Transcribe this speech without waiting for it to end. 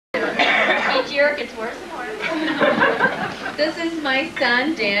jerkins, where's the more? This is my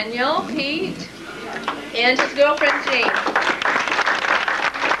son, Daniel, Pete, and his girlfriend, Jane.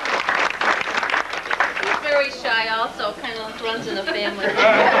 He's very shy also, kind of runs in the family.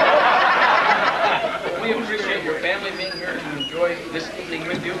 We appreciate your family being here to enjoy this evening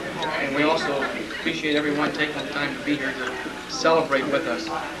with you, and we also appreciate everyone taking the time to be here to celebrate with us.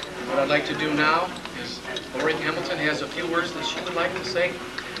 What I'd like to do now is Lori Hamilton has a few words that she would like to say.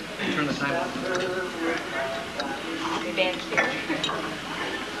 Turn the time on. Thank you.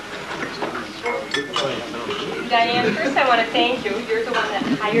 Diane, first I want to thank you. You're the one that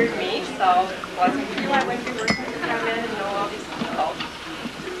hired me, so if it wasn't for you, I wouldn't be working for ComEd and know all these people.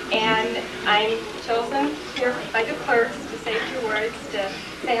 And I'm chosen here by the clerks to say a few words, to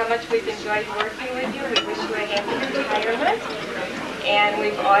say how much we've enjoyed working with you. We wish you a happy retirement. And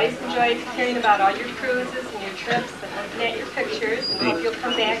we've always enjoyed hearing about all your cruises and your trips and looking at your pictures. And hope you'll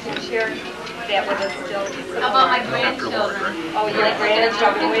come back and share that with us still. How about my grandchildren? Oh, your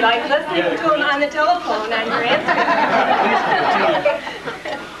grandchildren. We like listening to them on the telephone on your answer.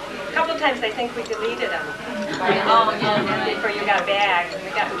 A couple of times I think we deleted them. Oh, yeah, right. Before you got back and we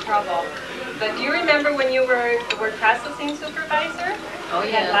got in trouble. But do you remember when you were the word processing supervisor? Oh,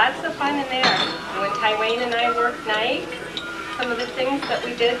 We yeah. had lots of fun in there. And when Tywayne and I worked nights, some of the things that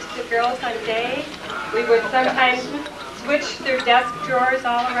we did to the girls on day, we would sometimes switch their desk drawers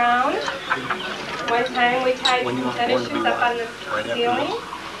all around. One time we tied some tennis shoes up on the ceiling.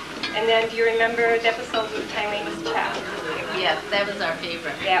 And then do you remember the episode with Tywayne's check? Yes, that was our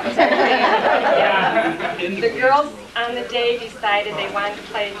favorite. That was our favorite, yeah. The girls on the day decided they wanted to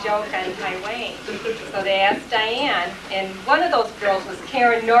play a joke on Tywayne. So they asked Diane, and one of those girls was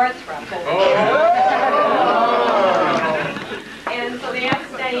Karen Northrup. And so they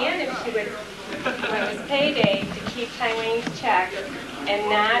asked Diane if she would, when it was payday, to keep Tywayne's check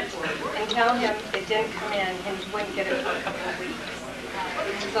and tell him it didn't come in and he wouldn't get it for a couple of weeks.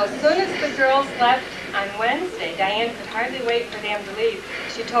 So as soon as the girls left on Wednesday, Diane could hardly wait for them to leave.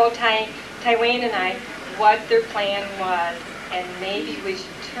 She told Tywayne and I what their plan was, and maybe we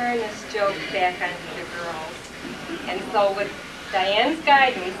should turn this joke back onto the girls. And so with Diane's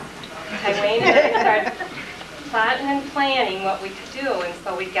guidance, Tywayne and I started plotting and planning what we could do. And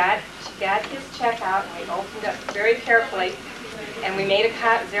so she got his check out, and we opened it very carefully, and we made a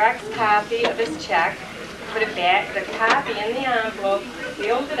Xerox copy of his check, put it back, the copy in the envelope,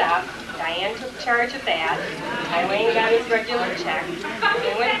 sealed it up. Diane took charge of that. Tywayne got his regular check.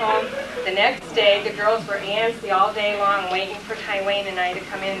 We went home. The next day, the girls were antsy all day long waiting for Tywayne and I to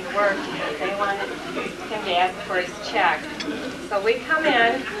come in to work because they wanted him to ask for his check. So we come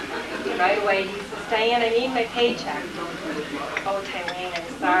in, right away, he says, Diane, I need my paycheck. Oh, Tywayne, I'm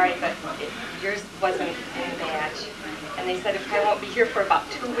sorry, but yours wasn't in the batch. And they said, if I won't be here for about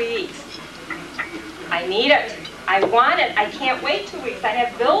 2 weeks, I need it. I want it. I can't wait 2 weeks. I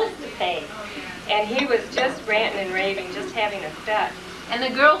have bills to pay. And he was just ranting and raving, just having a fit. And the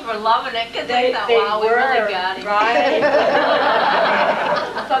girls were loving it because they thought, wow, we really got him. Right.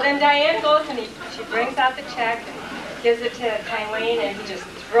 So then Diane goes and she brings out the check and gives it to Tywayne, and he just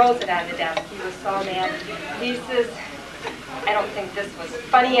throws it on the desk. He was so mad. He says, I don't think this was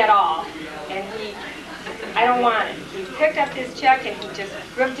funny at all. And I don't want it. He picked up his check and he just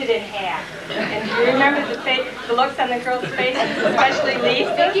ripped it in half. And do you remember the looks on the girls' faces, especially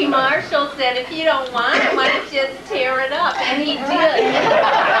Lisa? Vicky Marshall said, if you don't want it, why don't you just tear it up? And he did.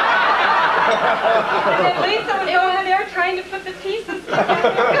 And then Lisa was over there trying to put the pieces together.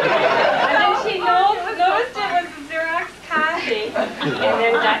 And then she noticed it was a Xerox copy. And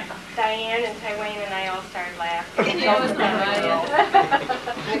then Diane and Tywayne and I all started laughing. It was hilarious.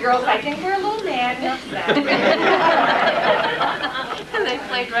 The girls, I think we're a little mad and upset. And they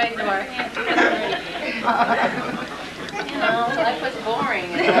played right into our hands. You know, life was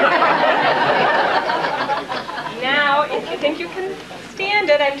boring. Now, if you think you can stand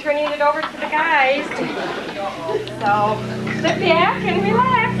it, I'm turning it over to the guys. So, sit back and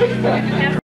relax.